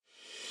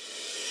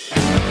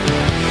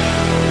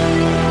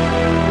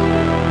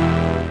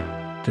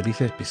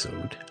this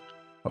episode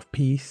of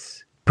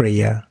Peace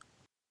Prayer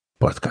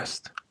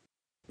Podcast,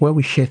 where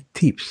we share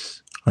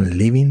tips on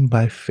living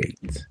by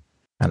faith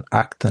and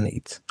act on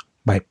it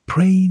by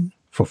praying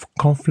for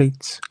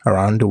conflicts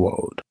around the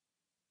world.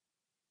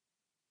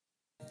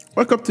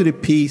 Welcome to the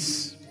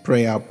Peace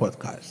Prayer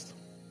Podcast.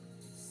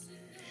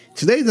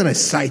 Today is an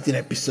exciting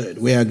episode.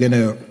 We are going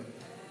to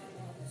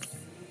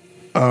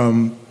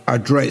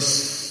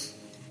address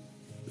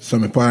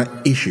some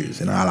important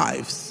issues in our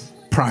lives.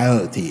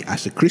 Priority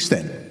as a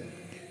Christian.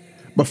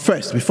 But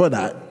first, before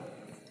that,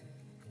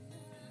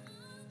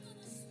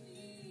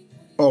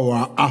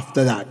 or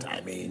after that,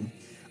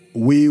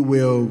 we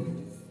will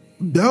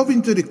delve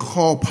into the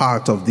core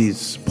part of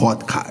this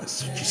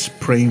podcast, which is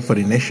praying for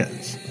the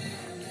nations.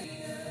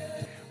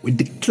 We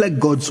declare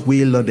God's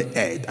will on the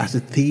earth as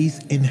it is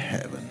in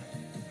heaven.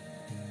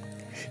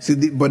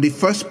 But the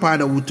first part,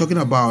 we're talking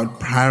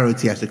about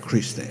priority as a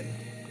Christian.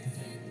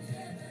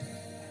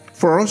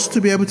 For us to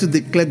be able to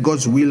declare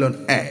God's will on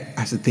earth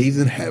as it is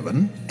in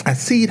heaven and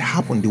see it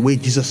happen the way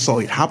Jesus saw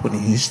it happen in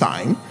his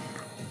time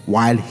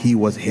while he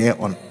was here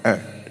on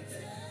earth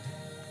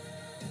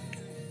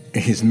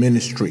in his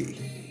ministry.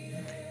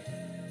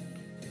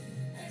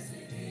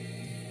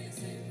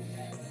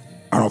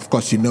 And of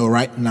course,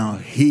 right now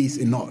he's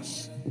in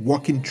us,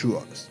 walking through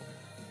us.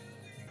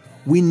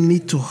 We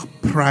need to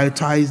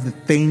prioritize the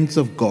things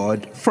of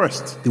God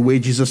first, the way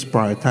Jesus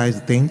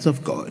prioritized the things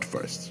of God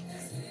first.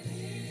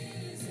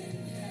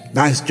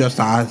 That's just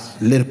our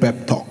little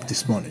pep talk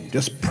this morning.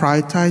 Just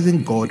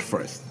prioritizing God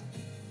first.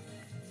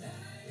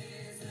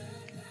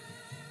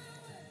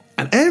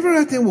 And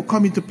everything will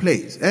come into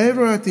place.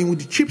 Everything,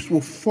 the chips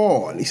will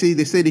fall. They say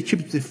the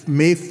chips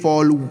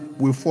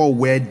will fall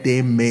where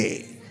they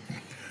may.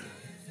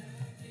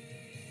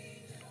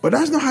 But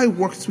that's not how it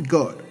works with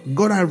God.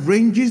 God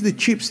arranges the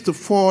chips to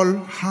fall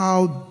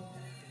how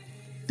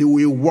they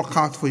will work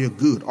out for your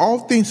good. All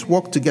things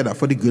work together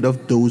for the good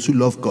of those who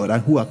love God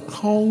and who are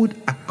called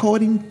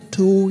according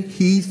to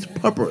his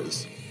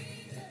purpose.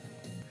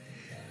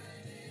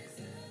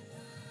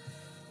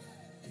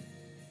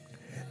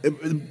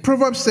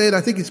 Proverbs said,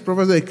 I think it's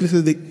Proverbs or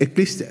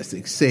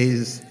Ecclesiastic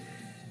says,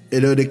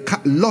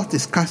 the lot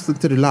is cast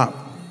into the lap,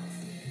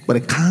 but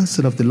the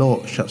counsel of the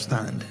Lord shall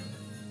stand.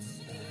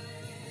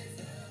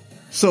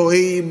 So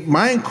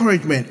my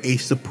encouragement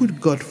is to put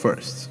God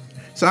first.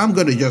 So I'm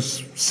going to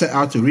just set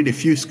out to read a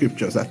few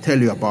scriptures that tell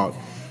you about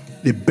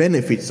the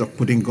benefits of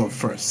putting God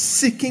first.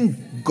 Seeking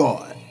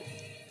God.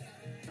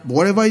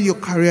 Whatever your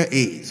career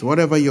is,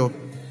 whatever your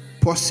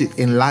pursuit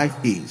in life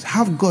is,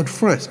 have God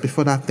first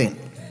before that thing.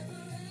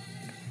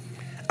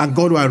 And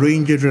God will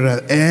arrange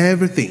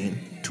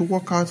everything to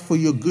work out for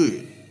your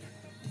good.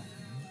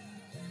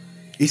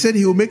 He said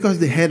he will make us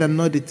the head and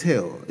not the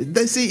tail.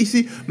 You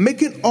see,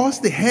 making us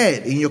the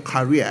head in your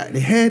career, the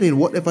head in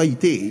whatever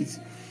it is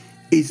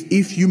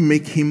if you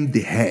make him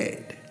the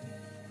head.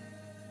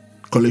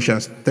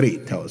 Colossians 3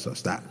 tells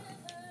us that.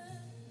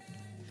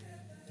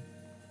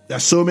 There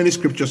are so many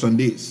scriptures on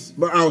this,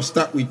 but I'll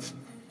start with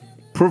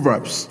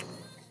Proverbs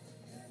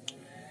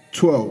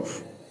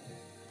 12,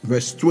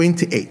 verse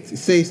 28. It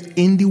says,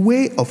 in the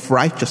way of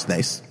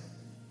righteousness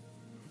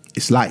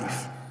is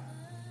life,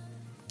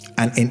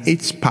 and in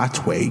its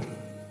pathway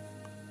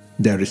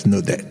there is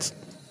no death.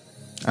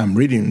 I'm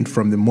reading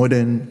from the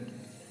Modern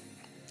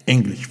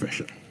English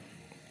Version.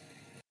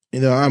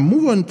 I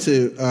move on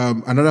to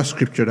another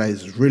scripture that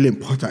is really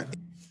important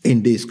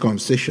in this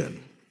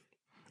conversation,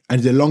 and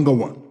it's a longer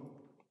one.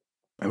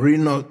 I'm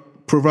reading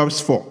out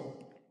Proverbs 4.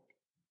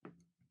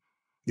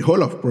 The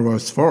whole of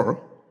Proverbs 4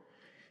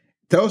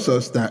 tells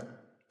us that,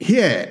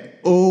 hear,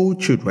 O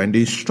children,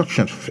 the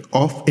instructions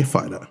of a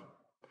father,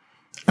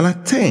 and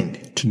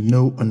attend to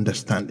no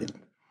understanding,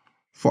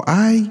 for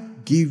I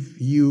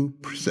give you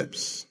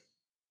precepts.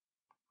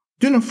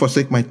 Do not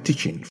forsake my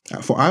teaching,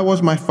 for I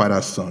was my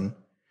father's son,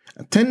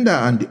 tender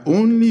and the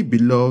only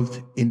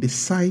beloved in the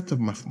sight of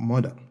my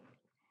mother.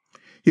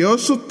 He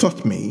also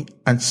taught me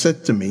and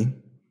said to me,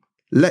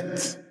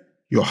 let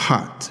your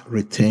heart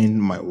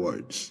retain my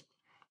words.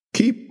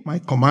 Keep my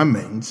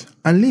commandments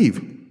and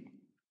live.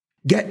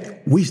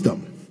 Get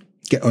wisdom,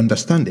 get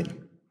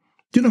understanding.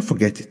 Do not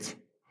forget it,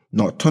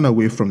 nor turn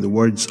away from the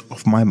words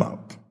of my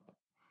mouth.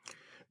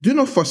 Do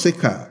not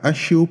forsake her, and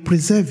she will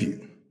preserve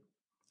you.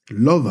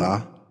 Love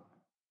her,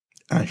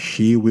 and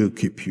she will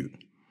keep you.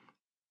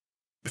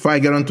 Before I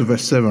get on to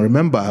verse 7,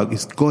 remember,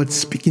 it's God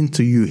speaking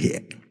to you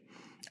here.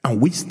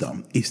 And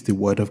wisdom is the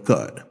word of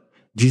God.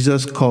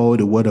 Jesus called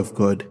the word of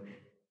God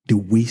the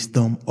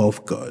wisdom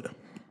of God.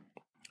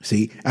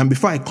 See, and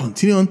before I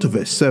continue on to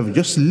verse 7,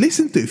 just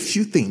listen to a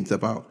few things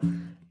about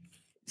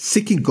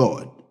seeking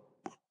God.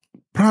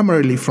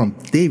 Primarily from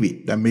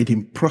David, that made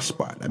him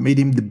prosper, that made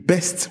him the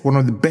best, one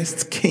of the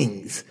best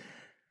kings.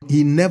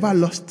 He never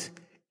lost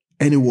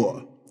any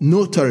war,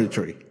 no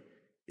territory.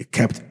 It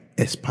kept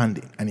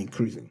expanding and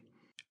increasing.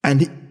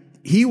 And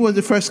he was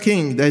the first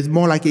king that is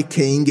more like a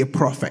king, a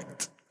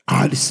prophet,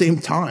 at the same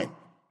time.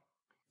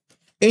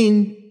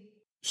 In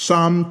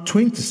Psalm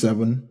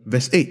 27,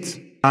 verse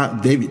 8,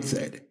 David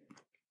said,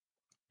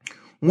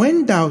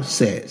 When thou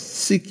sayest,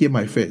 seek ye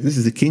my face. This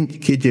is the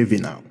KJV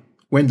now.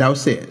 When thou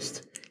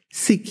sayest,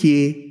 seek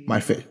ye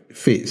my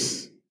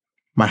face,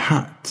 my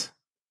heart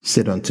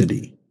said unto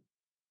thee,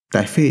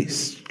 thy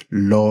face,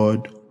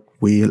 Lord,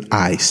 will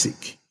I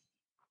seek.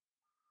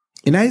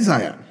 In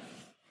Isaiah,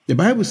 the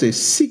Bible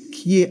says,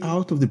 seek ye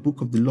out of the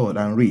book of the Lord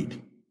and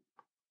read.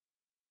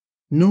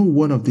 No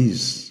one of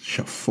these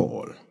shall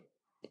fall.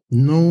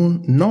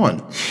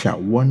 None shall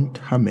want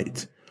harm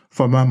it.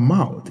 From my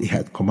mouth he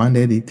had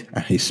commanded it,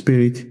 and his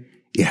spirit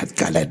he had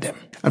gathered them.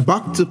 And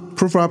back to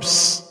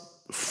Proverbs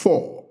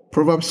 4.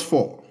 Proverbs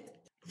 4,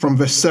 from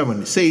verse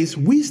 7, it says,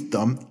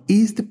 wisdom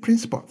is the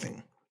principal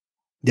thing.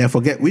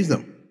 Therefore get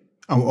wisdom,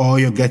 and all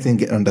you're getting,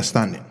 get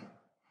understanding.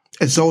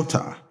 Exalt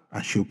her,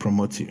 and she'll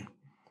promote you.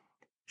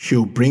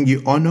 She'll bring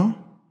you honor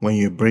when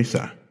you embrace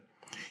her.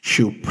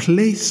 She'll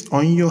place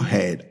on your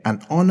head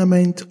an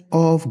ornament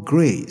of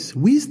grace.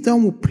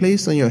 Wisdom will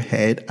place on your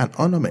head an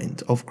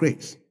ornament of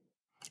grace.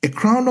 A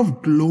crown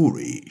of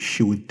glory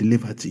she will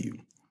deliver to you.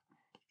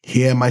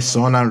 Hear, my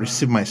son, and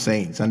receive my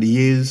sayings, and the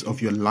years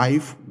of your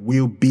life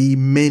will be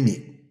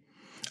many.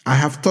 I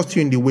have taught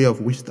you in the way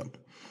of wisdom.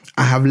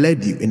 I have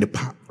led you in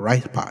the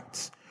right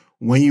paths.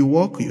 When you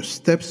walk, your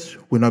steps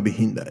will not be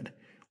hindered.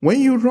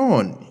 When you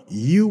run,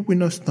 you will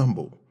not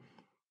stumble.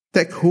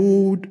 Take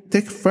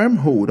firm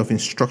hold of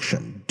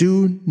instruction.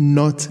 Do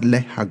not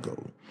let her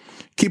go.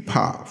 Keep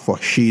her, for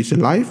she is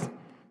alive.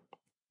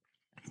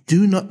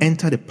 Do not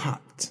enter the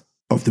path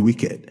of the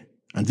wicked,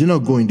 and do not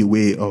go in the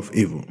way of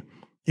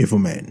evil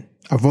men.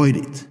 Avoid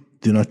it.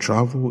 Do not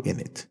travel in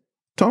it.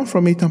 Turn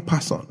from it and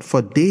pass on,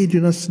 for they do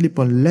not sleep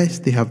unless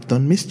they have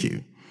done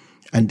mischief,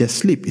 and their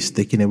sleep is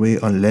taken away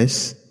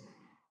unless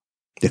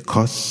they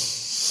cause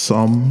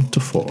some to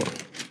fall.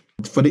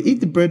 For they eat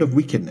the bread of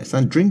wickedness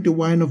and drink the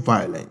wine of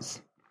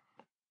violence.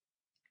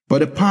 But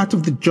the path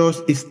of the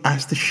just is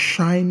as the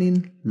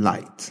shining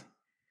light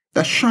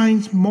that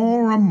shines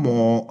more and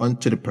more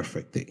unto the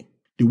perfect day.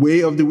 The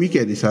way of the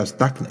wicked is as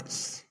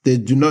darkness. They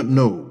do not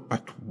know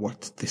at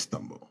what they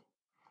stumble.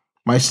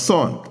 My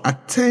son,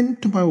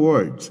 attend to my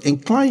words.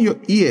 Incline your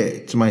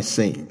ear to my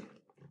saying.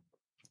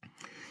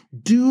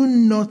 Do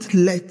not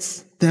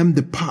let them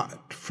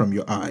depart from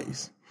your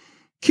eyes.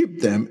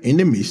 Keep them in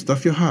the midst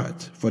of your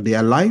heart, for they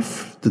are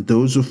life to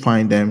those who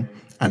find them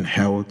and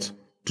health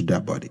to their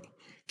body.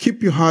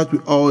 Keep your heart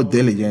with all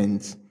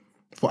diligence,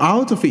 for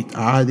out of it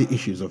are the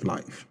issues of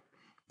life.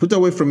 Put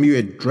away from you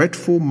a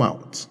dreadful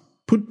mouth.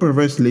 Put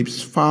perverse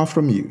lips far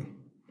from you.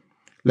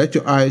 Let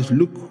your eyes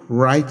look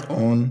right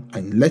on,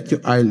 and let your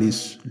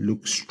eyelids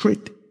look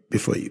straight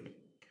before you.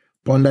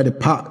 Ponder the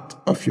path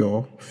of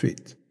your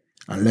feet,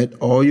 and let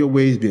all your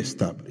ways be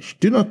established.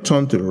 Do not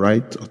turn to the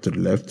right or to the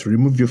left to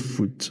remove your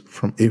foot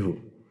from evil.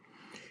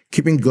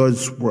 Keeping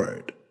God's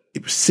word,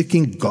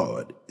 seeking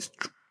God,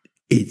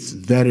 it's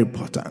very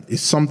important.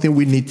 It's something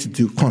we need to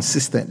do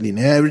consistently in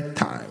every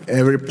time,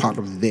 every part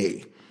of the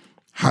day,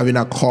 having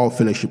a call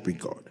fellowship with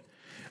God.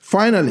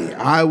 Finally,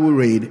 I will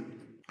read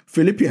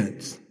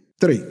Philippians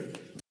 3.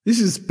 This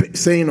is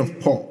saying of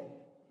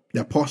Paul,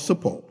 the Apostle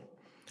Paul.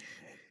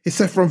 It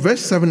said from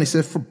verse 7, it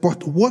says,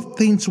 but what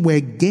things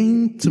were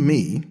gained to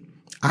me,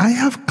 I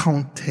have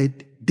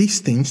counted these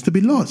things to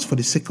be lost for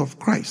the sake of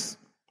Christ.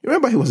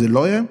 Remember, he was a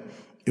lawyer,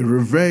 a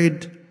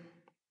revered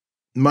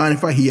man. In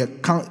fact, he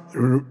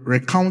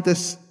recounted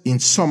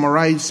and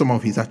summarized some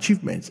of his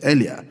achievements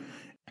earlier.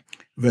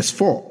 Verse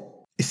 4,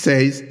 it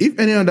says, if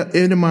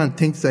any man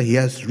thinks that he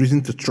has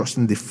reason to trust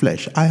in the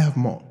flesh, I have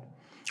more.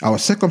 I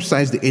was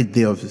circumcised the 8th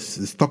day of the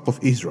stock of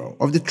Israel,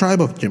 of the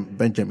tribe of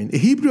Benjamin, a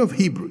Hebrew of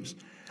Hebrews.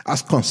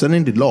 As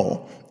concerning the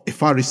law, a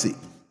Pharisee.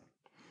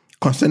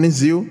 Concerning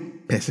zeal,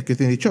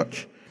 persecuting the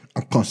church.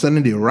 And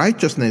concerning the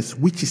righteousness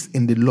which is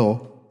in the law,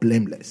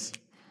 blameless.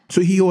 So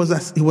he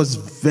was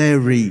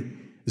very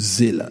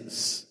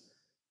zealous.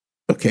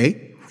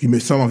 Okay?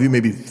 Some of you may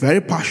be very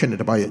passionate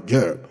about your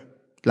job,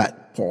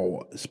 like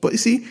Paul was. But you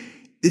see,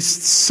 this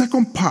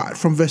second part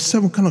from verse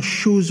 7 kind of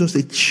shows us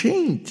a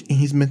change in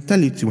his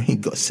mentality when he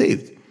got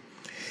saved.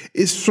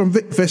 It's from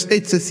verse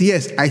 8 says,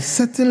 yes, I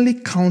certainly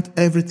count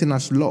everything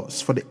as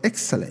loss for the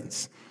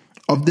excellence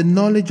of the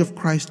knowledge of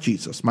Christ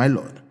Jesus, my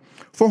Lord,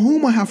 for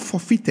whom I have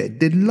forfeited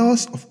the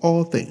loss of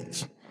all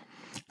things,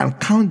 and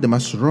count them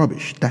as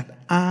rubbish, that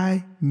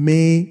I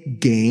may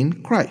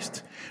gain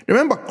Christ.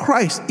 Remember,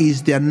 Christ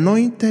is the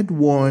anointed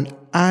one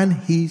and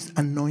his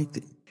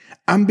anointing,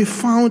 and be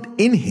found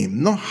in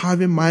him, not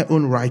having my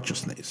own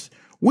righteousness,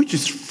 which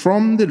is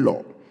from the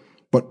law,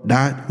 but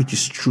that which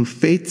is through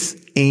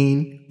faith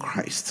in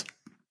Christ.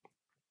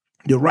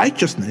 The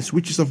righteousness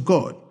which is of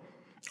God,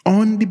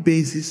 on the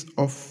basis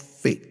of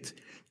faith,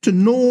 to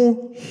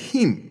know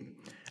him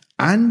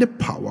and the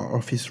power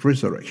of his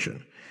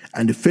resurrection,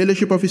 and the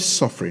fellowship of his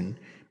suffering,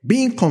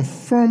 being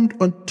conformed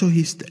unto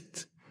his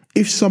death,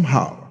 if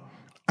somehow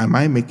I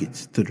might make it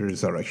to the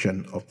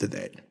resurrection of the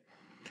dead.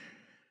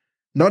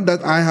 Not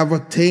that I have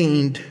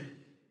attained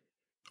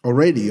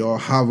already or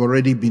have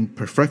already been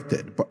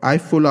perfected, but I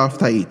follow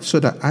after it, so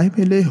that I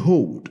may lay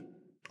hold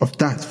of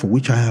that for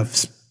which I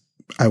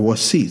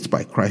was seized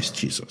by Christ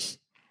Jesus.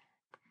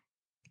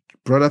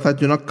 Brothers, I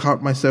do not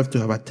count myself to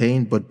have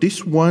attained, but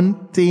this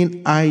one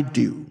thing I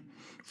do,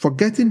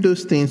 forgetting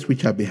those things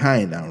which are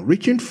behind and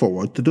reaching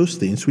forward to those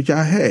things which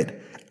are ahead.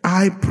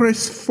 I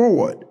press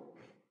forward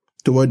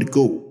toward the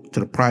goal, to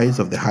the prize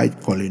of the high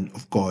calling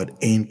of God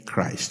in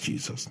Christ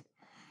Jesus.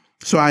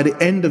 So at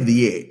the end of the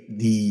year,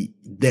 the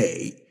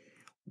day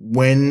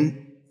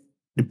when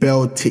the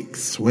bell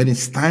ticks, when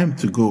it's time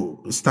to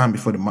go, stand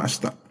before the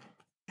master,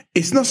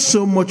 it's not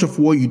so much of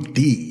what you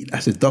did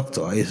as a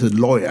doctor, as a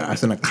lawyer,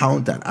 as an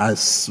accountant,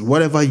 as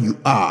whatever you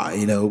are,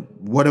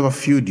 whatever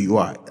field you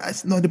are.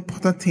 That's not the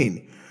important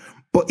thing.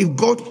 But if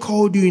God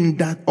called you in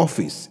that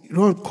office,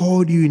 God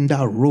called you in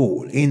that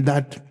role, in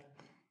that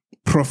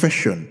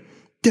profession,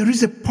 there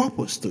is a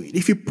purpose to it.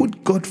 If you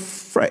put God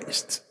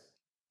first,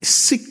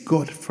 seek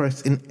God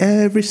first in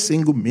every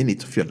single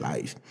minute of your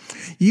life,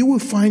 you will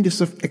find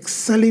yourself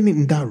excelling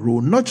in that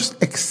role, not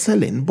just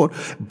excelling, but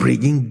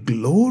bringing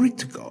glory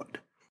to God.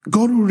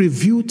 God will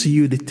reveal to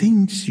you the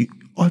things you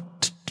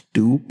ought to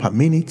do per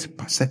minute,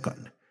 per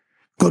second.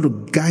 God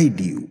will guide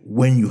you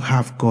when you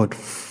have God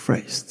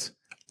first,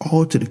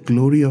 all to the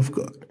glory of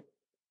God.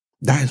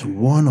 That is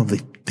one of the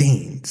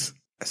things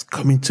that's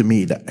coming to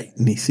me that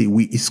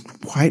is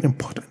quite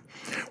important.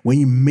 When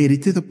you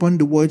meditate upon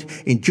the word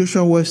in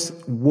Joshua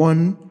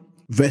 1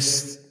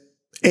 verse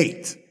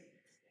 8,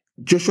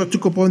 Joshua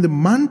took upon the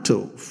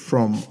mantle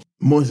from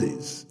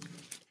Moses.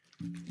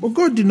 But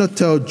God did not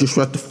tell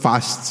Joshua to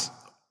fast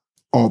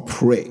or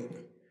pray.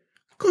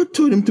 God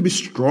told him to be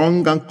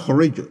strong and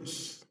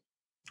courageous.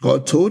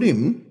 God told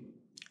him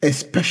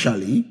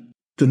especially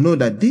to know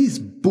that this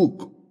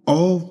book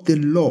of the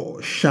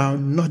law shall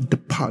not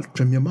depart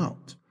from your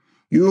mouth.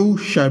 You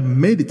shall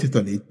meditate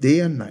on it day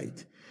and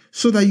night,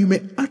 so that you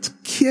may act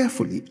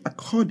carefully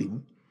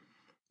according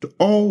to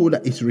all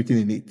that is written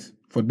in it.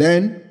 For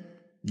then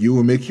you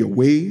will make your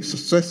way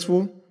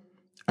successful,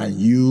 and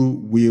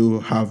you will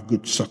have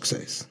good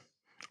success.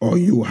 Or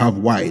you will have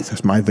wise,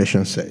 as my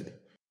version said.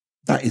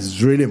 That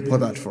is really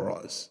important for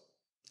us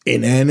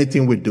in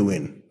anything we're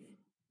doing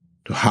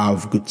to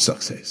have good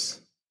success.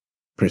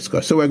 Praise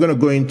God. So we're going to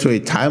go into a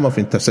time of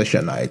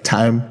intercession now, a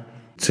time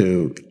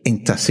to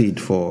intercede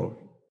for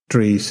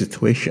 3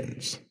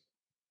 situations.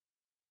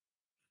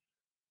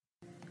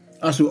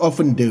 As we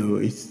often do,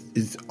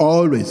 it's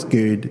always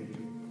good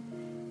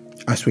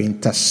as we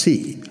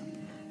intercede.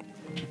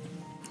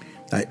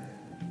 I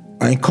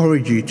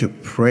encourage you to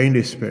pray in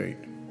the Spirit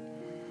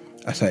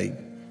as I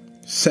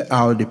set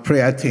out the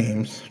prayer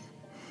themes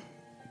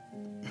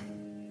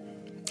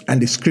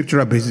and the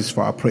scriptural basis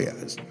for our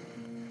prayers.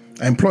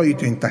 I implore you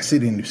to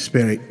intercede in the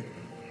Spirit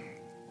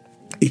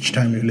each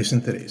time you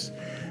listen to this.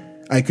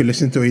 I could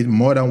listen to it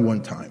more than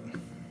one time.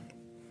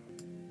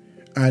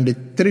 And the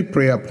 3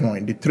 prayer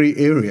points, the 3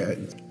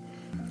 areas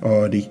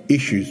or the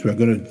issues we're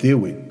going to deal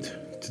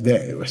with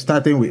today, we're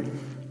starting with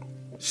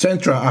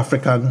Central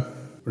African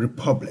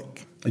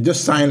Republic. I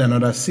just signed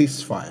another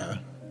ceasefire,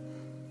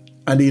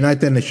 and the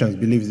United Nations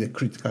believes it's a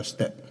critical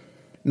step.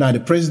 Now, the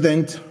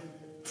president,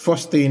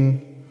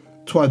 Faustin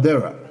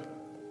Touadéra,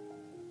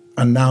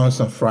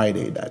 announced on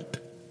Friday that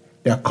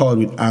they are called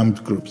with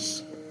armed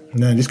groups.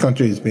 Now, this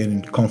country has been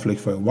in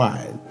conflict for a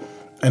while,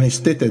 and he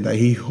stated that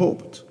he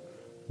hoped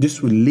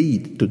this will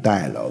lead to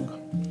dialogue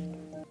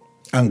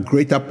and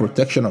greater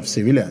protection of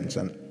civilians,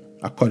 and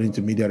according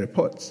to media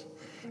reports.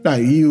 Now,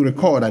 you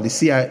recall that the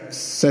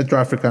Central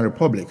African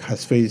Republic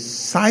has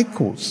faced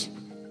cycles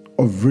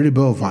of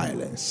rebel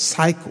violence,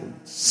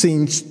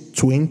 since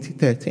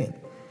 2013,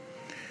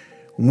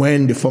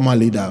 when the former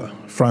leader,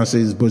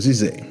 Francois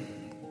Bozizé,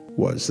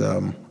 was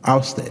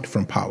ousted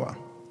from power.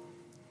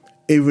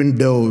 Even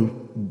though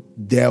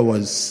there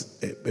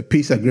was a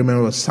peace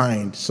agreement was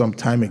signed some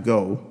time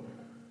ago,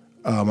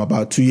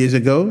 about 2 years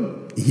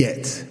ago,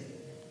 yet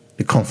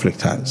the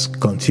conflict has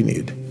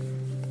continued.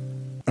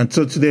 And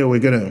so today we're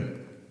going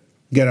to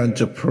get on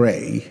to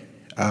pray.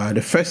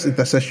 The first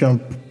intercession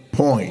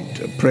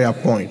point, prayer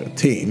point, or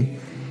theme,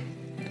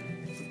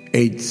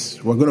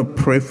 we're going to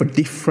pray for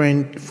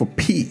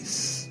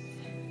peace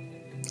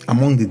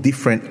among the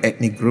different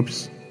ethnic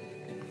groups,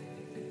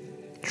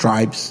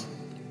 tribes,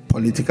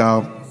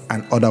 political,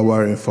 and other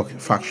warring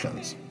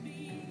factions.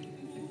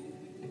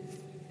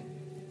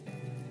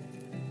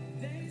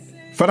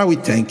 Father, we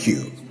thank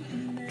you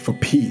for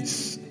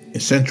peace in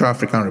Central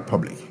African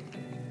Republic.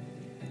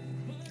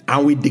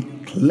 And we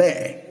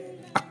declare,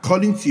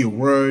 according to your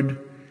word,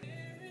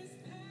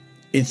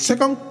 in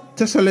 2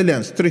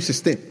 Thessalonians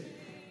 3:16,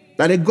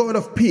 that the God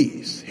of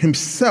peace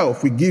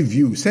himself will give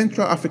you,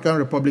 Central African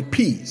Republic,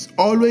 peace,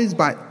 always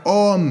by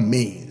all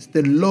means.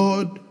 The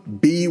Lord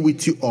be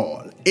with you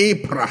all.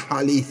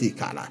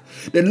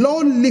 The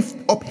Lord lift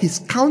up his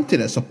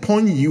countenance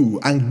upon you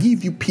and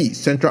give you peace,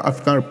 Central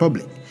African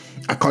Republic.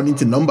 According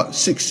to Numbers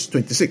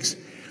 6:26,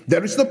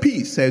 there is no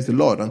peace, says the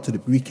Lord, unto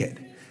the wicked.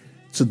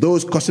 To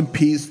those causing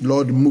peace,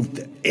 Lord, remove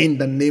them in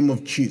the name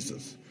of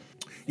Jesus.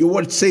 Your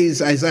word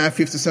says, Isaiah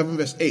 57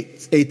 verse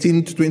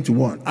 18 to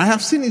 21, I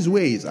have seen his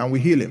ways and will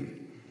heal him.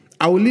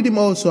 I will lead him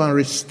also and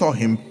restore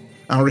him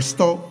and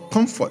restore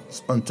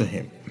comfort unto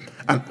him.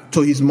 and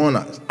to his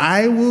mourners,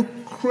 I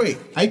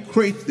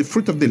create the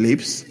fruit of the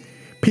lips,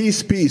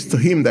 peace, peace to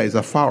him that is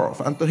afar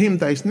off, and to him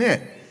that is near,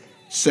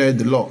 said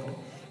the Lord,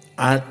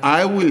 and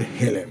I will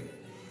heal him.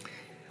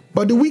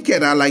 But the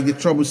wicked are like the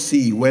troubled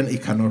sea when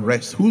it cannot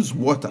rest, whose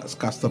waters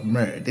cast up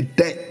mire.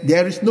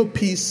 There is no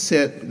peace,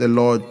 said the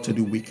Lord to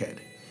the wicked.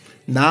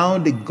 Now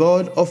the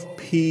God of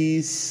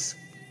peace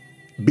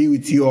be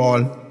with you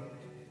all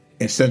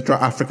in Central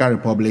African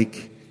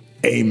Republic.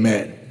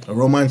 Amen.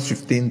 Romans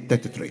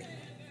 15:33.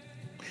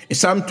 In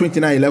Psalm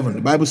 29:11,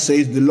 the Bible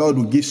says, the Lord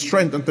will give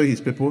strength unto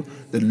his people.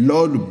 The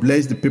Lord will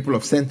bless the people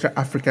of Central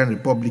African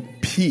Republic.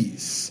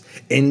 Peace.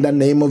 In the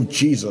name of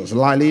Jesus.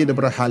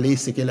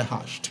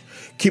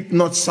 Keep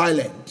not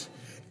silent.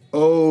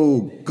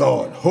 O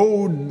God,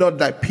 hold not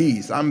thy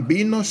peace, and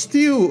be not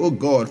still, O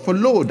God. For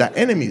lo, thy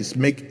enemies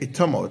make a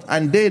tumult,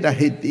 and they that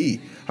hate thee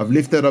have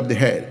lifted up the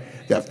head.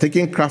 They have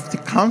taken crafty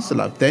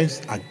counsel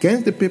against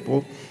the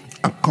people,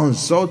 and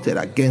consulted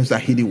against the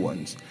hidden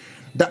ones.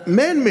 That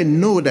men may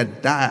know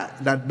that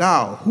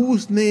thou,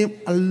 whose name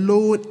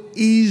alone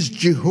is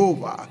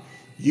Jehovah,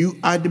 you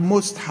are the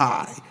Most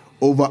High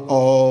over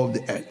all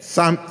the earth.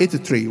 Psalm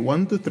 83,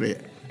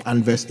 1-3,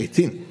 and verse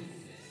 18.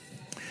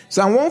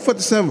 Psalm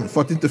 147,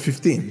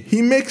 14-15.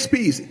 He makes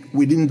peace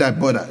within thy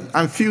borders,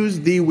 and fills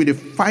thee with the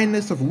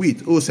finest of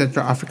wheat, O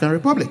Central African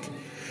Republic.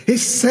 He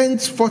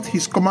sends forth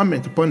his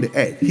commandment upon the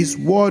earth. His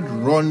word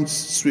runs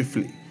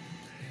swiftly.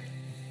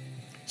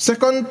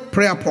 Second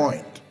prayer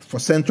point for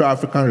Central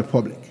African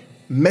Republic: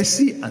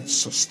 mercy and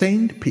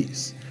sustained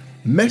peace.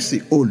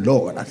 Mercy, O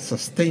Lord, and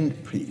sustained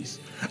peace.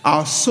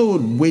 Our soul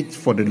waits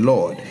for the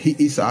Lord. He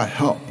is our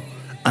help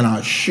and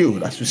our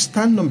shield as we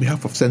stand on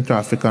behalf of Central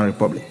African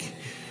Republic.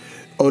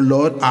 O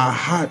Lord, our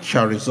heart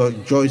shall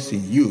rejoice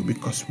in you,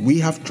 because we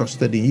have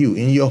trusted in you,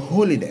 in your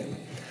holy name.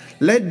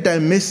 Let thy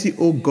mercy,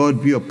 O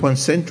God, be upon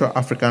Central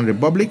African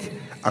Republic,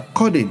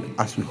 according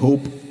as we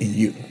hope in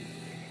you.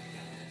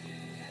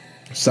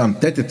 Psalm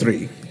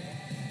 33,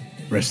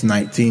 verse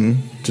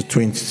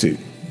 19-22.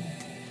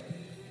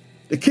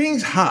 The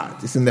king's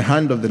heart is in the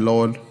hand of the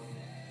Lord.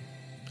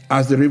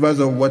 As the rivers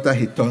of water,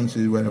 he turns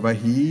it wherever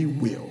he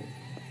will.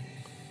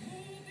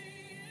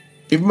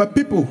 If my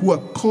people who are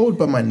called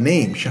by my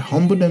name shall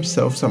humble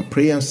themselves and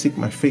pray and seek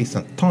my face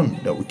and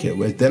turn their wicked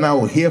ways, then I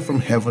will hear from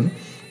heaven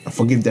and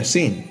forgive their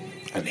sin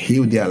and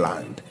heal their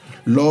land.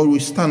 Lord, we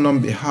stand on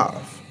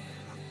behalf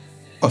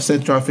of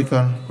Central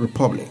African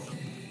Republic.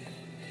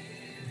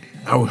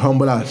 I will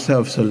humble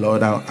ourselves, so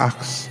Lord, I will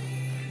ask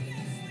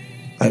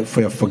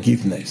for your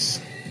forgiveness.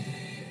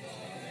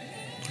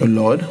 Oh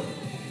Lord,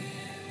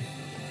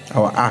 I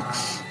will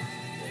ask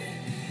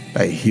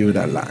that you heal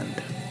that land.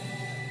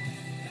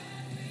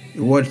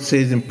 The word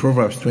says in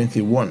Proverbs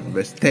 21,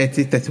 verse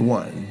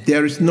 30-31,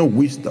 there is no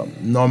wisdom,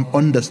 nor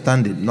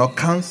understanding, nor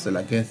counsel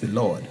against the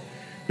Lord.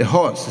 The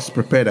horse is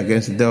prepared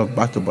against the day of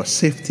battle, but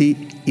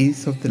safety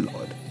is of the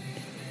Lord.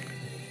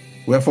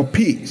 Wherefore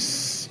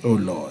peace, O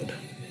Lord.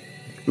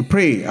 We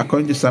pray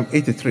according to Psalm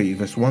 83,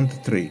 verse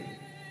 1-3.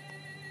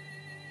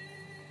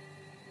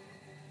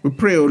 We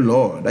pray, O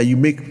Lord, that you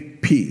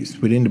make peace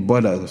within the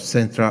borders of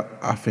Central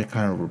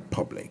African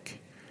Republic.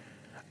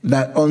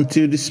 That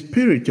until the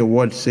Spirit, your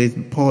word says,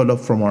 poured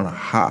up from on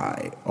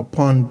high,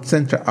 upon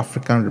Central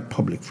African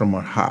Republic from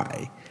on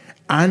high,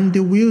 and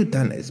the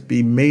wilderness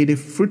be made a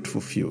fruitful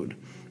field,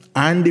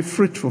 and the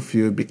fruitful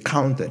field be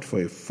counted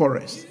for a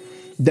forest.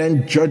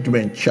 Then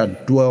judgment shall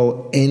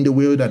dwell in the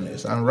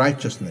wilderness, and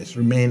righteousness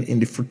remain in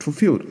the fruitful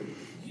field.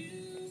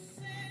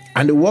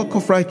 And the work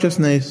of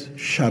righteousness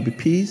shall be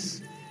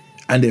peace,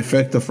 and the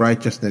effect of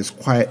righteousness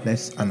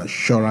quietness and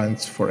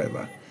assurance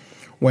forever.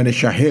 When it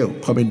shall hail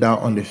coming down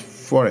on the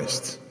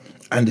forest,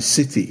 and the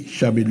city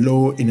shall be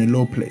low in a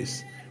low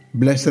place.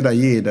 Blessed are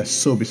ye that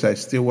sow beside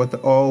still water,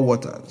 all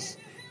waters,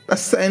 that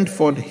send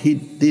forth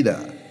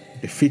thither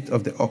the feet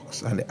of the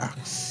ox and the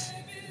axe.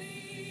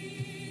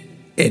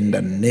 In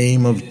the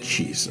name of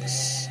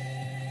Jesus,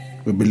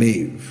 we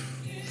believe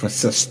for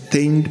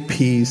sustained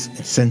peace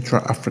in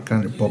Central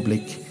African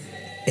Republic,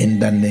 in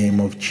the name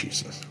of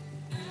Jesus.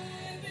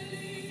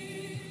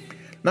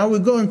 Now we're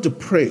going to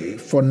pray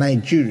for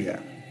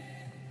Nigeria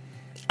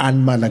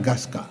and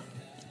Madagascar.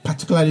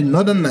 Particularly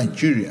northern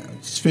Nigeria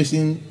is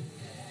facing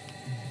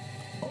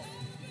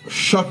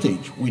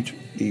shortage with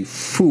the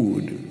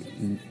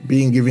food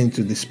being given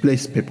to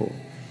displaced people.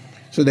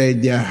 So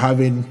they are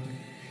having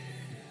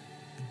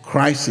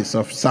crisis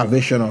of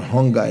starvation or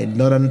hunger in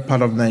northern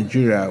part of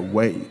Nigeria,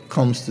 where it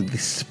comes to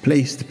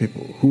displaced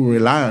people who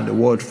rely on the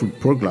World Food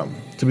Program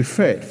to be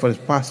fed for the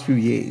past few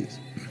years.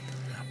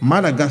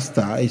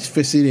 Madagascar is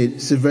facing a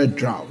severe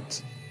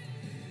drought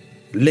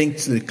linked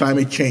to the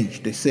climate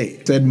change, they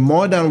say. Said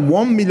more than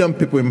 1 million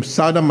people in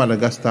southern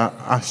Madagascar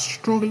are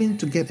struggling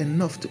to get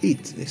enough to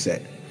eat, they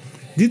said,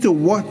 due to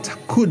what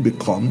could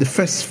become the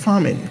first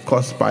famine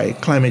caused by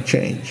climate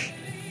change.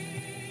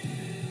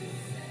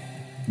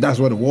 That's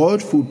what the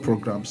World Food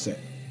Program said.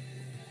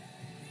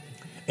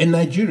 In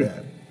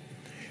Nigeria,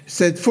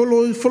 said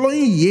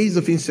following years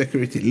of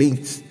insecurity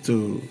linked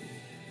to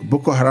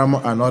Boko Haram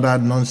and other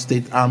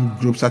non-state armed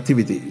groups'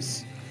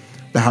 activities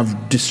that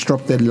have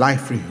disrupted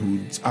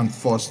livelihoods and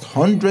forced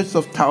hundreds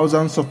of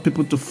thousands of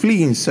people to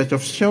flee in search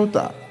of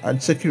shelter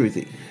and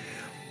security.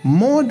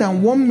 More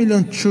than 1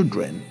 million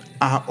children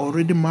are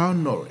already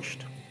malnourished,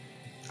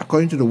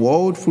 according to the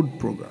World Food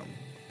Program.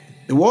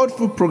 The World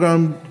Food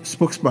Program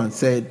spokesman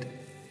said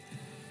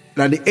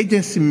that the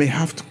agency may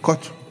have to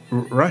cut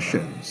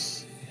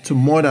rations to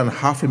more than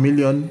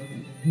 500,000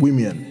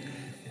 women,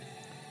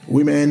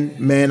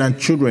 men, and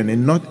children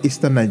in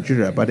northeastern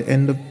Nigeria by the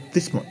end of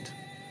this month,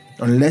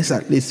 unless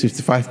at least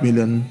 $55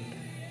 million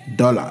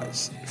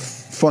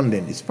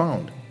funding is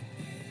found.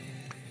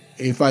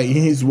 In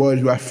his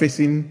words, we are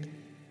facing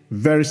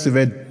very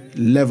severe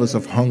levels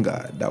of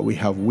hunger that we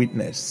have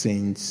witnessed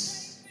since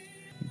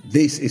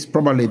this is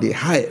probably the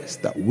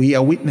highest that we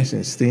are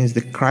witnessing since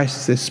the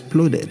crisis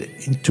exploded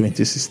in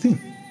 2016.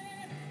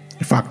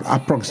 In fact,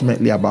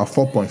 approximately about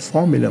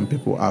 4.4 million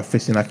people are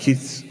facing acute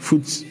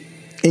food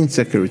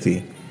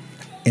insecurity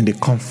in the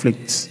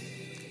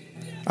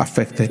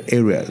conflict-affected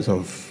areas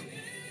of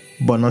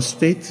Borno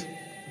State,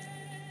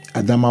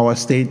 Adamawa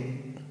State,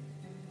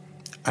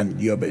 and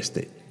Yobe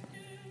State.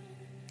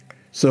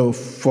 So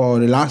for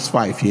the last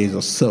 5 years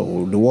or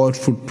so, the World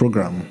Food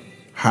Program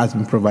has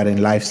been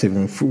providing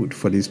life-saving food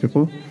for these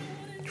people,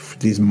 for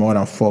these more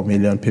than 4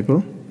 million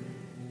people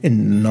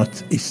in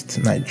northeast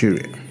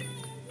Nigeria,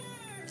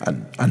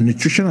 and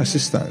nutrition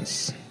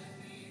assistance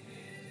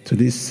to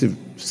these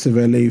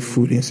severely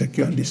food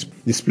insecure and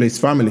displaced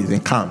families in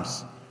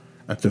camps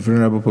and to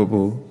vulnerable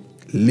people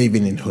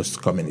living in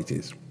host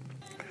communities.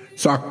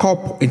 So our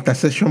core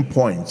intercession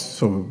points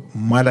for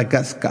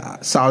Madagascar,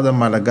 southern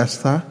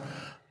Madagascar,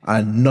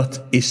 and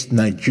northeast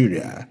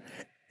Nigeria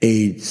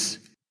is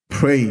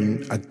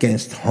praying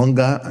against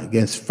hunger,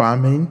 against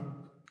famine.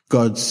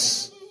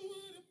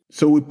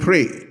 So we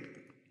pray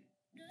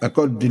that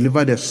God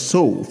deliver their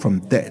soul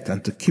from death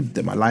and to keep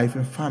them alive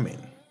in famine.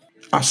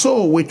 Our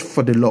soul waits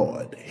for the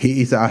Lord.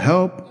 He is our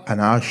help and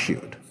our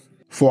shield.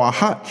 For our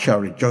heart shall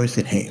rejoice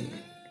in him,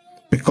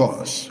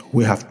 because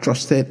we have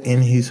trusted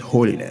in his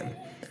holy name.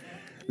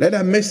 Let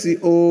thy mercy,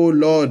 O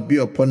Lord, be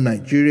upon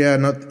Nigeria,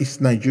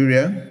 northeast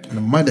Nigeria,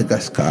 and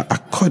Madagascar,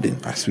 according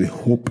as we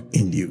hope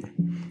in you.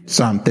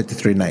 Psalm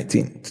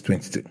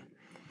 33:19-22.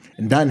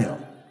 In Daniel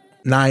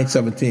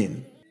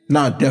 9:17.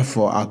 Now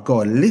therefore, our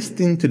God,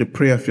 listen to the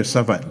prayer of your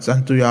servants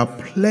and to your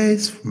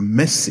prayers for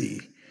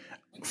mercy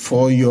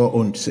for your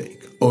own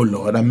sake, O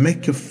Lord, and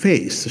make your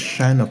face to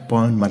shine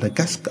upon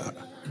Madagascar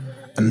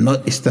and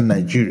northeastern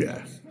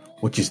Nigeria,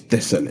 which is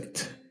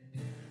desolate.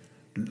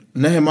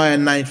 Nehemiah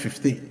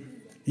 9:15.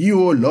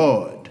 You, O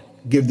Lord,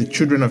 gave the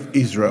children of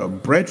Israel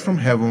bread from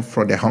heaven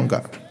for their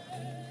hunger,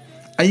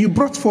 and you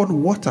brought forth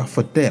water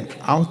for them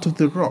out of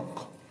the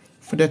rock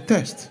for their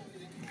thirst.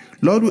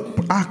 Lord, we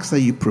ask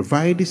that you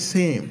provide the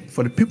same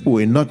for the people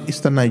in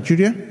northeastern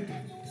Nigeria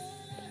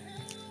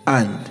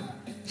and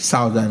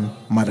southern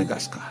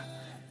Madagascar.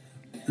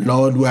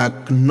 Lord, we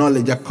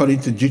acknowledge,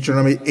 according to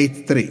Deuteronomy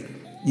 8:3,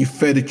 you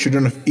fed the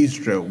children of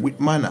Israel with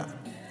manna,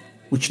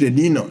 which they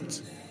knew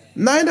not,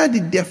 neither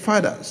did their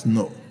fathers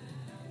know,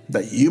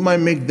 that you might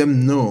make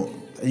them know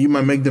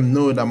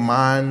that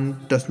man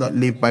does not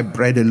live by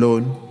bread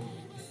alone,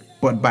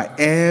 but by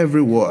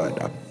every word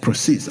that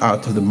proceeds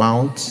out of the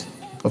mouth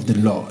of the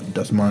Lord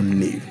does man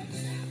live.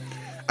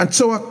 And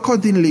so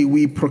accordingly,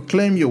 we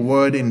proclaim your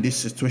word in this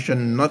situation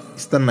in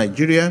northeastern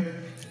Nigeria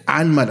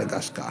and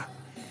Madagascar,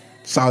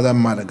 southern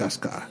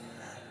Madagascar.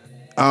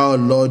 Our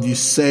Lord, you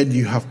said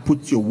you have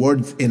put your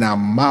words in our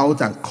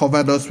mouth and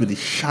covered us with the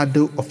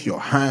shadow of your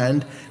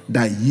hand,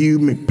 that you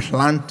may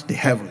plant the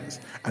heavens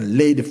and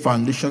lay the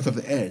foundations of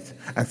the earth,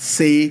 and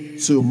say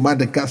to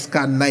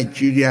Madagascar,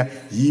 Nigeria,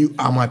 you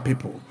are my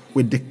people.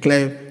 We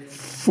declare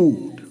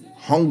food,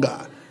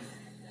 hunger,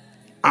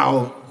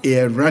 are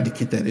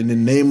eradicated in the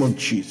name of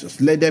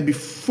Jesus. Let there be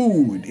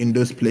food in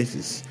those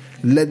places.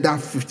 Let that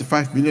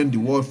 55 million the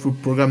World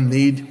Food Program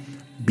need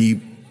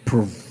be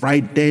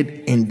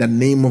provided in the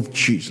name of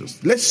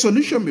Jesus. Let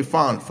solution be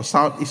found for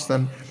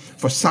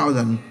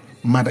southern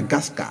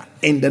Madagascar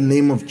in the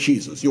name of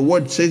Jesus. Your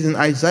word says in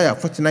Isaiah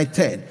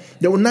 49:10,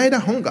 they will neither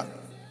hunger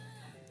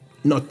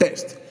nor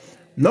thirst,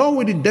 nor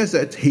will the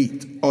desert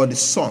heat or the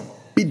sun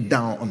beat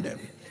down on them.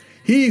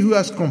 He who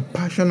has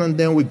compassion on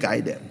them will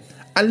guide them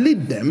and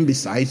lead them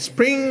beside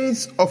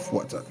springs of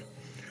water.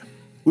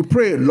 We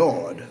pray,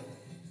 Lord,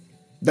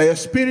 that your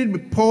spirit be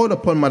poured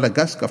upon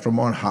Madagascar from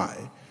on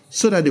high,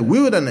 so that the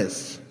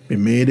wilderness be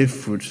made a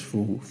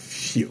fruitful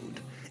field.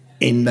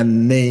 In the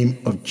name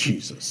of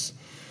Jesus.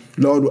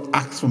 Lord, we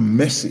ask for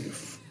mercy.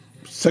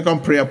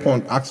 Second prayer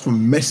point, ask for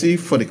mercy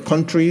for the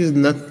countries,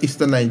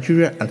 northeastern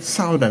Nigeria and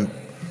southern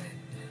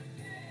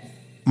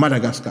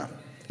Madagascar.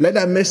 Let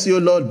that mercy, O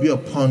Lord, be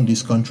upon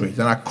these countries,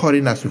 and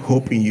according as we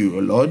hope in you, O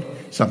Lord.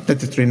 Psalm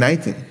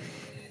 33:19.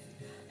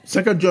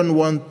 2 John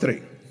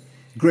 1:3.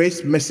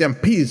 Grace, mercy,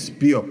 and peace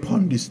be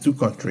upon these two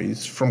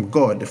countries from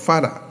God the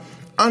Father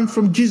and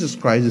from Jesus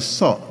Christ the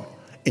Son,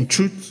 in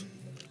truth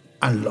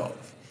and love.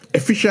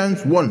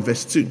 Ephesians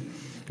 1:2.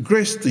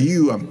 Grace to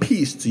you and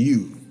peace to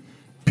you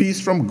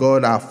Peace from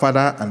God our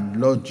Father and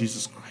Lord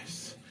Jesus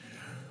Christ.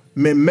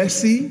 May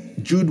mercy,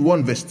 Jude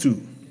 1 verse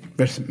 2,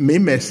 may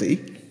mercy,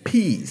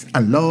 peace,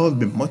 and love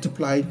be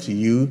multiplied to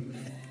you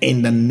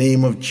in the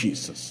name of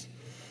Jesus.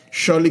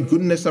 Surely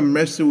goodness and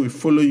mercy will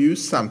follow you,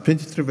 Psalm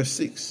 23 verse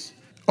 6,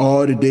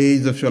 all the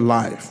days of your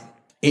life,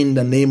 in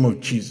the name of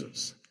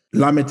Jesus.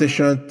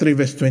 Lamentation 3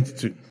 verse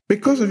 22.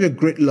 Because of your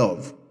great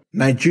love,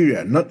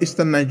 Nigeria,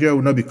 northeastern Nigeria,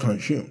 will not be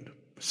consumed.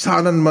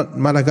 Southern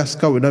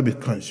Madagascar will not be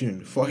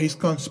consumed, for his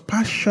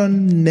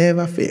compassion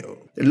never fails.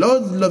 The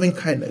Lord's loving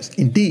kindness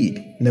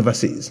indeed never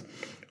ceases,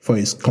 for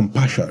his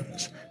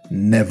compassions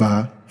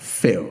never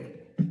fail.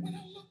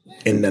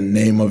 In the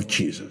name of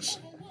Jesus.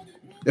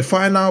 The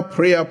final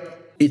prayer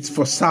is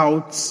for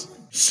South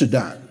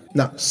Sudan.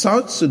 Now,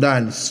 South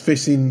Sudan is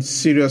facing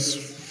serious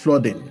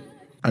flooding,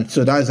 and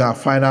so that's our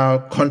final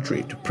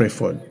country to pray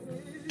for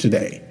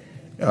today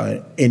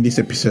in this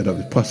episode of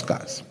the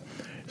podcast.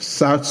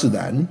 South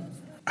Sudan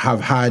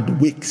have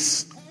had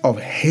weeks of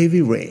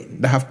heavy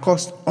rain that have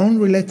caused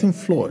unrelenting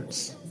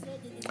floods,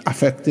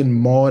 affecting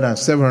more than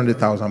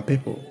 700,000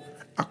 people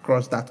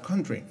across that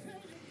country.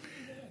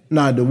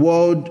 Now, the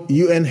World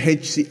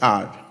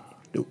UNHCR,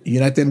 the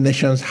United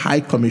Nations High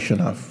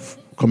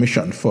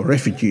Commission for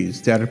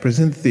Refugees, their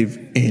representative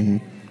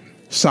in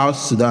South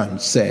Sudan,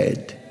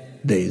 said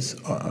this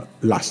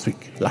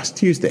last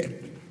Tuesday.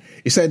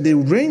 He said the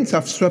rains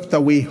have swept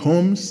away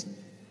homes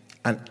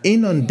and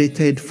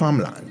inundated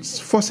farmlands,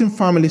 forcing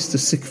families to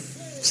seek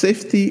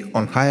safety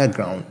on higher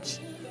grounds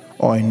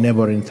or in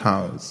neighboring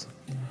towns.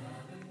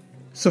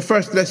 So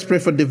first, let's pray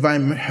for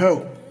divine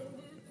help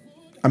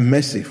and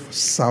mercy for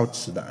South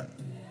Sudan.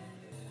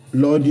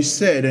 Lord, you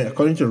said,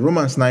 according to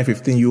Romans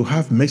 9:15, you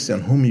have mercy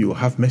on whom you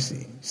have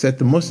mercy. Said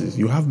to Moses,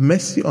 you have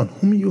mercy on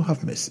whom you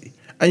have mercy,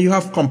 and you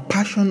have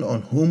compassion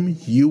on whom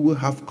you will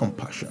have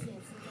compassion.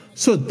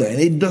 So then,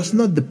 it does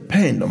not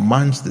depend on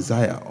man's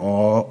desire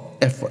or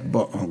effort,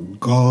 but on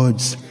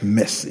God's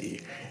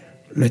mercy.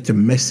 Let your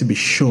mercy be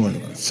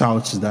shown on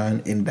South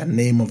Sudan in the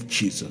name of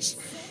Jesus.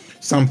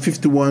 Psalm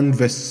 51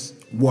 verse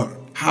 1.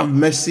 Have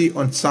mercy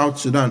on South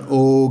Sudan,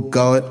 O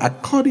God,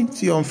 according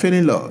to your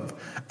unfailing love,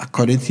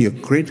 according to your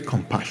great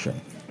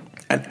compassion,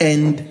 and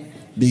end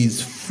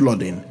this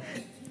flooding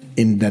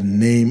in the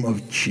name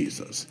of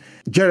Jesus.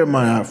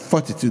 Jeremiah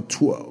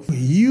 42:12.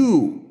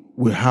 You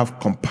will have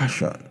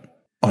compassion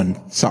on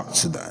South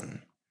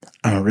Sudan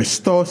and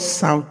restore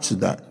South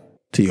Sudan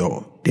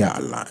to their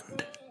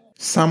land.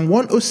 Psalm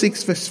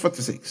 106 verse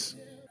 46.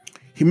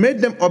 He made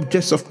them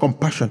objects of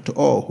compassion to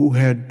all who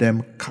held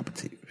them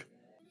captive.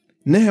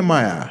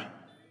 Nehemiah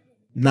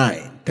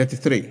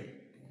 9:33.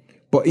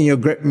 But in your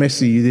great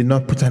mercy you did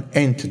not put an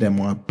end to them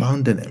or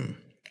abandon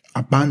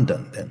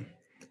them.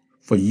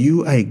 For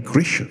you are a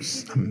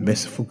gracious and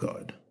merciful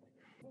God.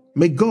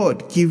 May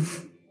God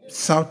give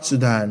South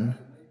Sudan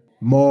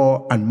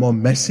more and more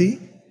mercy,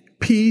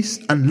 peace,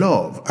 and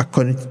love,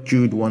 according to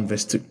Jude 1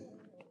 verse 2.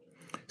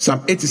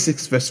 Psalm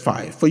 86 verse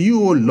 5. For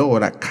you, O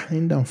Lord, are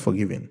kind and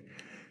forgiving,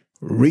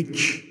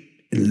 rich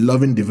in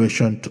loving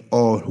devotion to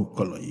all who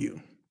call on you.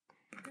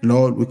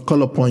 Lord, we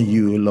call upon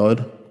you,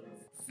 Lord.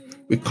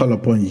 We call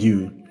upon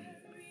you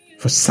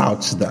for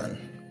South Sudan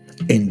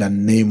in the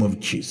name of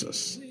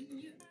Jesus.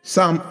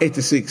 Psalm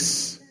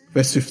 86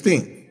 verse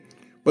 15.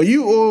 But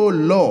you, O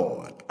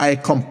Lord, are a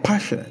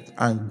compassionate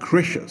and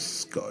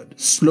gracious God,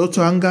 slow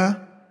to anger,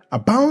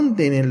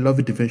 abounding in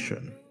loving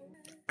devotion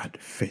and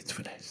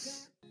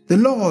faithfulness. The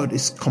Lord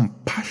is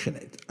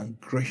compassionate and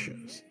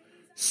gracious,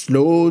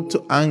 slow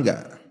to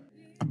anger,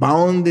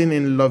 abounding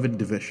in loving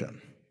devotion.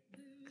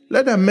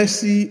 Let the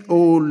mercy,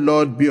 O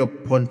Lord, be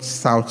upon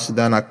South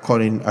Sudan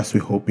according as we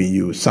hope in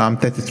you. Psalm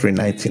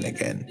 33:19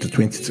 again to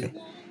 22.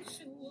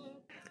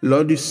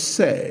 Lord, you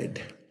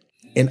said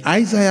in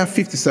Isaiah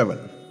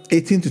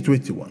 57:18 to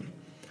 21,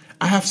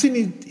 I have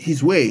seen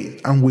his way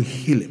and will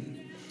heal him.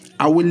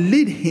 I will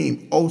lead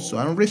him also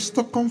and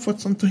restore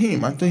comforts unto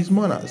him and to his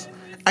mourners.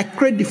 I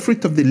create the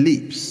fruit of the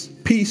lips.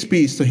 Peace,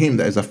 peace to him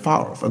that is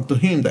afar off and to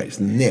him that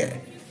is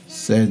near,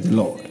 said the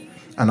Lord,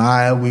 and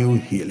I will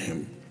heal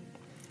him.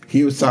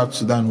 Heal South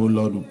Sudan, O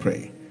Lord, we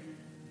pray.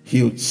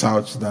 Heal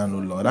South Sudan, O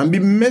Lord. And be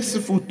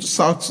merciful to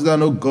South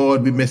Sudan, O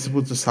God. Be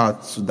merciful to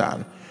South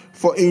Sudan.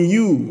 For in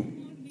you,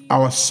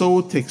 our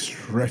soul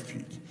takes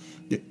refuge.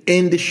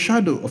 In the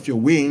shadow of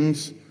your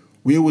wings,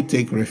 we will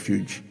take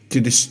refuge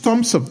till the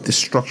storms of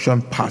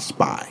destruction pass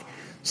by.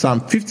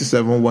 Psalm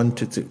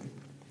 57:1-2.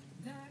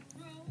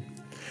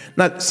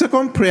 Now,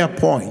 second prayer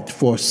point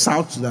for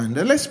South Sudan.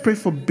 Then let's pray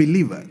for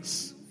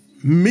believers,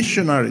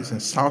 missionaries in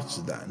South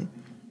Sudan,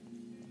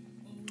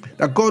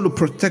 that God will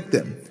protect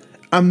them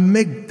and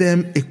make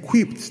them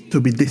equipped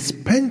to be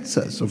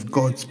dispensers of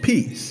God's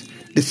peace,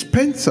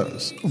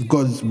 dispensers of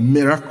God's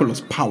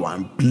miraculous power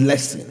and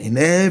blessing in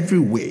every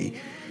way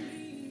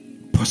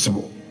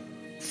possible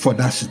for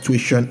that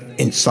situation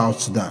in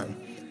South Sudan.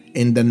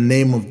 In the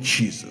name of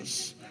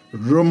Jesus.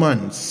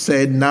 Romans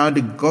said, now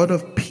the God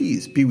of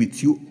peace be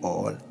with you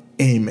all.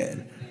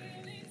 Amen.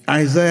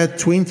 Isaiah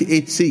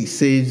 28:6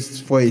 says,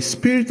 for a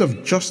spirit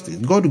of justice,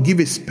 God will give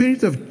a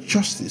spirit of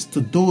justice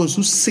to those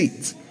who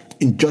sit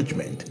in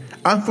judgment,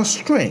 and for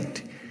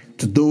strength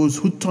to those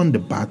who turn the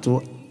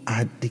battle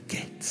at the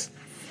gates.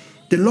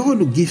 The Lord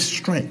will give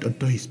strength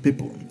unto his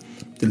people.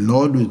 The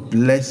Lord will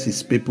bless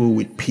his people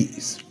with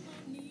peace.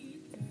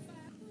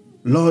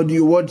 Lord,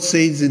 your word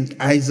says in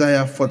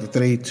Isaiah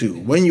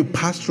 43:2, when you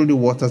pass through the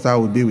waters, I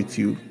will be with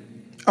you.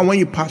 And when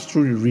you pass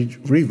through the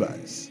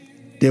rivers,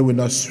 they will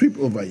not sweep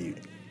over you.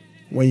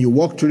 When you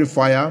walk through the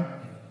fire,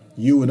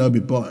 you will not be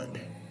burned.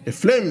 The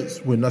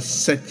flames will not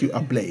set you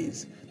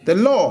ablaze. The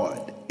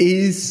Lord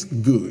is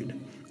good,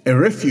 a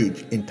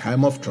refuge in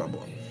time of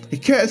trouble. He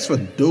cares for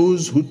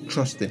those who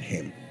trust in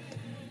him.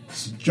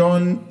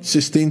 John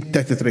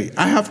 16:33.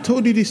 I have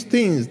told you these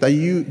things that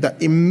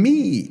in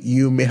me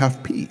you may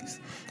have peace.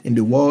 In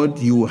the world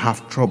you will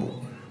have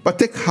trouble. But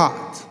take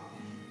heart,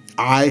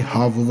 I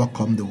have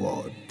overcome the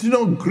world. Do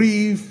not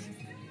grieve,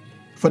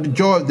 for the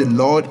joy of the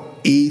Lord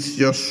is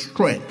your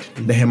strength.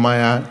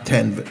 Nehemiah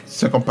 10,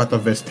 second part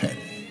of verse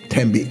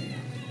 10b.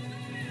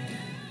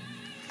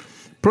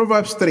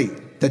 Proverbs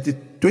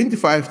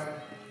 3:25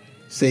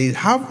 says,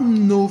 have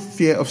no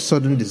fear of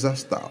sudden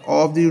disaster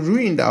or of the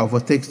ruin that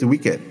overtakes the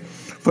wicked,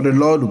 for the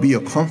Lord will be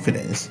your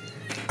confidence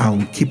and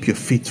will keep your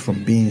feet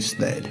from being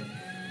snared.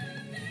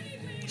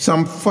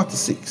 Psalm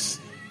 46,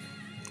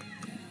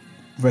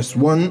 verse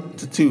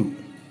 1-2.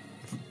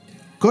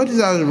 God is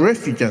our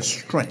refuge and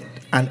strength,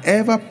 an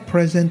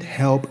ever-present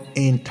help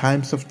in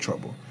times of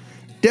trouble.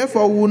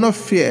 Therefore we will not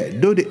fear,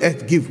 though the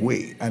earth give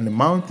way and the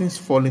mountains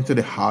fall into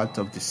the heart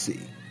of the sea.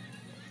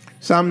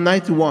 Psalm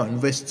 91,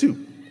 verse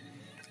 2.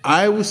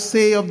 I will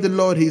say of the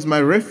Lord, he is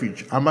my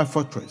refuge and my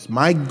fortress,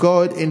 my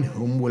God in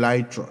whom will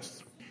I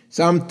trust.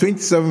 Psalm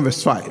 27,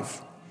 verse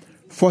 5.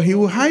 For he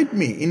will hide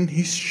me in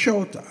his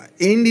shelter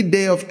in the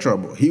day of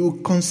trouble. He will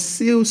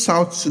conceal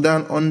South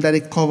Sudan under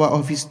the cover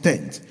of his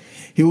tent.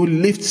 He will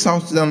lift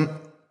South Sudan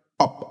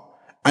up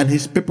and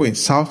his people in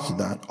South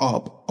Sudan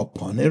up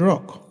upon a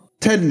rock.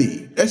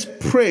 Thirdly, let's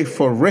pray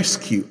for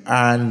rescue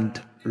and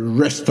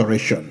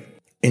restoration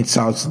in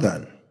South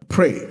Sudan.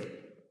 Pray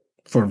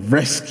for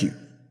rescue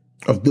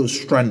of those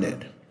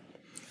stranded,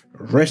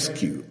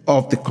 rescue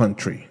of the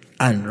country,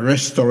 and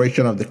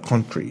restoration of the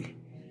country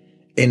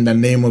in the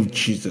name of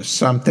Jesus.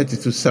 Psalm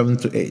 32,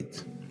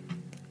 7-8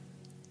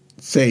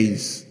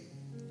 says,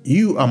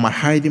 you are my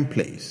hiding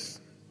place.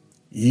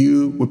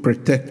 You will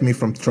protect me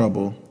from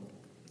trouble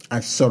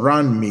and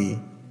surround me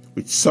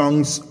with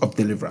songs of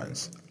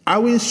deliverance. I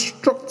will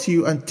instruct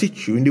you and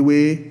teach you in the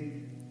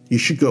way you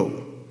should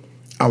go.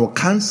 I will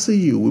counsel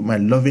you with my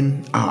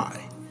loving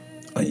eye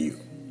on you.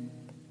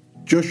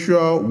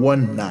 Joshua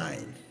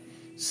 1:9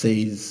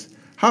 says,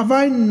 have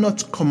I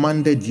not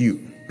commanded you?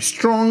 Be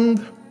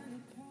strong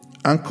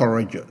and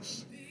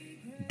courageous.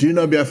 Do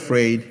not be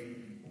afraid.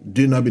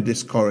 Do not be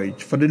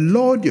discouraged. For the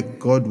Lord your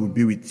God will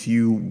be with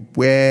you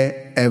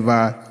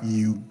wherever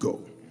you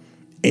go.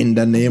 In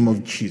the name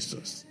of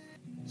Jesus.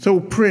 So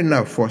we pray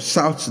now for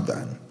South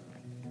Sudan.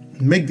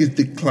 Make these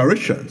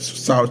declarations for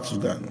South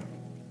Sudan,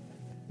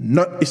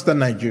 northeastern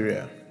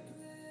Nigeria,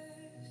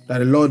 that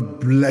the Lord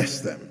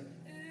bless them.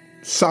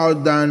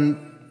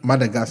 Southern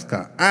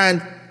Madagascar,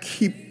 and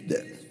keep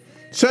them.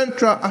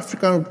 Central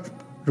African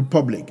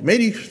Republic, may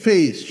his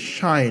face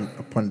shine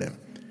upon them,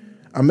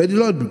 and may the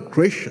Lord be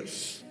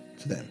gracious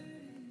to them.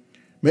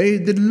 May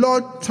the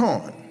Lord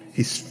turn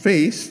his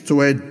face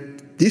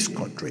toward these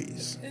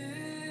countries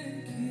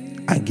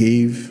and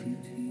give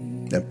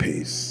them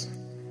peace.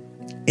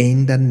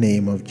 In the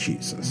name of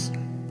Jesus.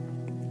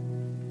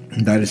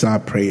 And that is our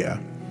prayer,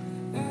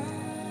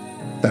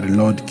 that the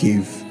Lord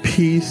give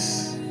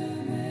peace,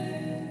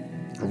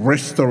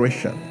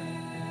 restoration,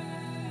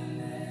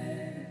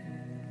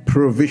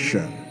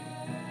 provision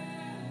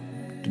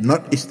to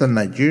northeastern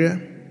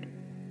Nigeria,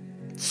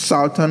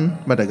 southern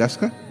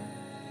Madagascar,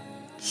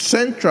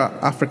 Central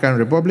African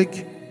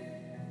Republic,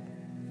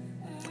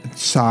 and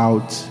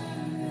South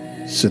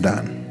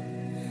Sudan.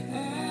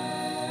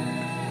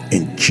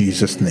 In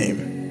Jesus'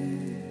 name.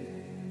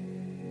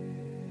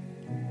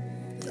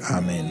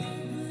 Amen.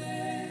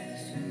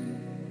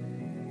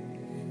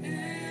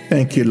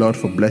 Thank you, Lord,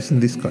 for blessing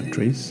these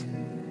countries,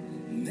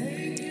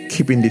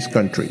 keeping these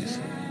countries,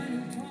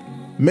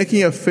 making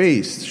your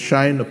face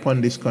shine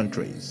upon these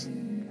countries,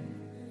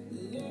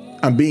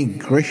 and being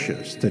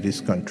gracious to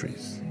these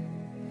countries.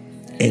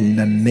 In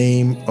the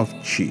name of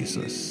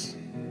Jesus.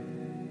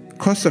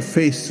 Cause your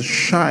face to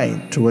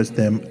shine towards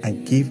them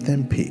and give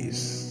them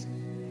peace.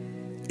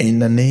 In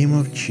the name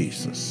of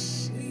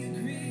Jesus.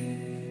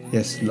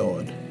 Yes,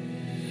 Lord.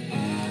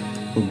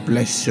 We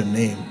bless your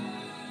name.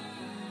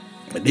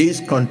 These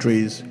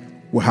countries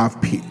will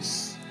have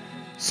peace.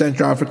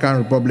 Central African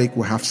Republic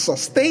will have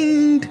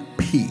sustained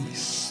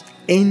peace.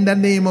 In the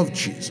name of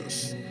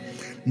Jesus.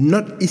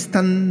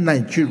 Northeastern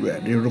Nigeria,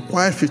 they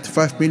require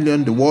 55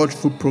 million the World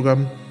Food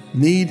Program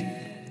need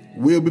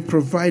will be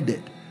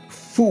provided.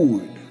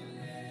 Food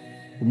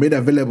will be made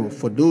available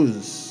for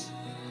those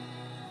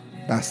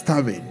that are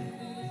starving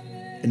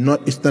in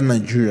northeastern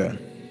Nigeria.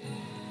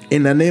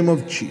 in the name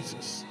of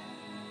Jesus.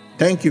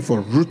 Thank you for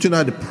rooting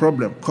out the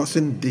problem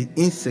causing the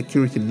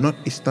insecurity in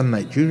northeastern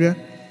Nigeria,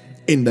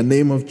 in the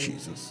name of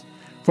Jesus.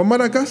 For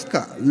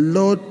Madagascar,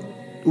 Lord,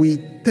 we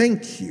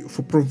thank you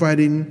for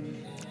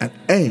providing an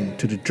end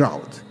to the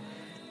drought,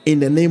 in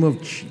the name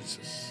of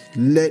Jesus.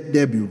 Let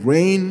there be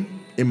rain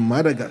in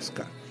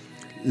Madagascar.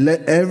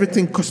 Let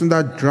everything causing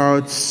that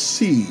drought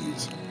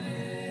cease.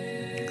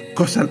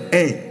 Cause an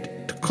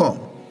end to come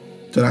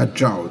to that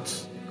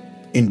drought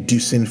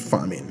inducing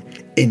famine,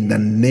 in the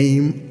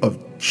name of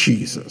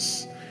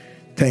Jesus.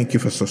 Thank you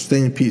for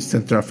sustaining peace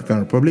in Central African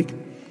Republic.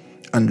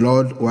 And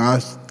Lord, we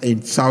ask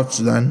in South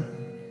Sudan,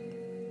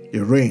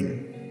 the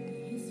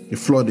rain, the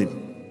flooding,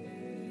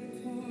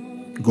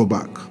 go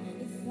back.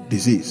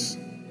 Disease,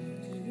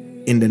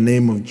 in the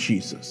name of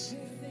Jesus.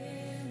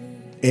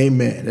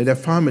 Amen. Let their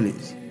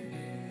families,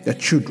 their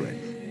children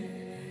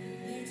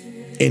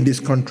in these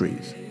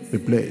countries be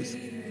blessed.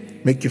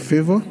 Make your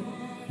favor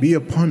be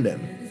upon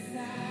them.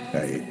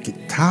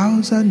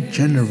 1,000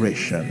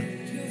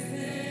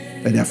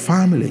 generations. Let their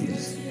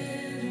families,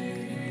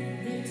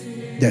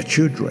 their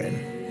children,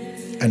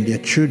 and their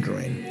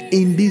children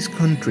in these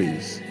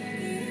countries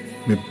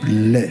be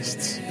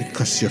blessed,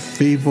 because your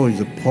favor is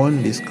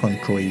upon these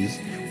countries.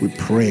 We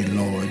pray,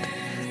 Lord,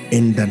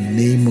 in the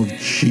name of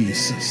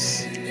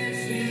Jesus.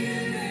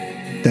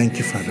 Thank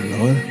you, Father,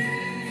 Lord.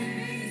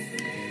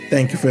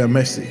 Thank you for your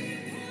mercy,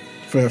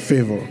 for your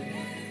favor.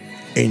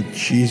 In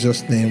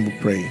Jesus' name we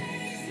pray.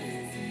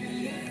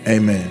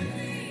 Amen.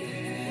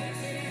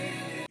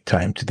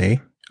 Time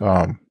today,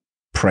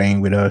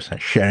 praying with us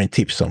and sharing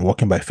tips on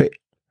walking by faith.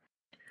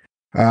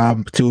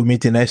 Till we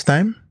meet the next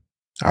time,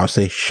 I'll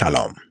say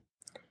shalom.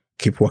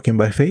 Keep walking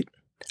by faith.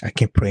 I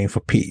keep praying for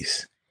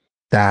peace.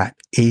 That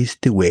is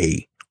the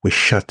way we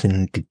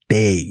shorten the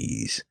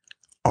days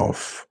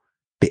of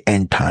the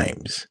end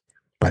times,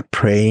 by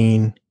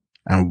praying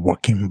and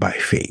walking by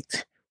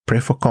faith. Pray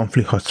for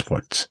conflict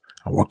hotspots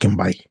and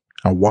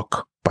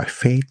walk by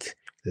faith.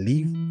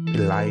 Live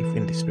the life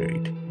in the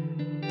Spirit.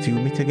 Till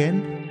we meet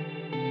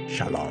again,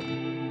 shalom.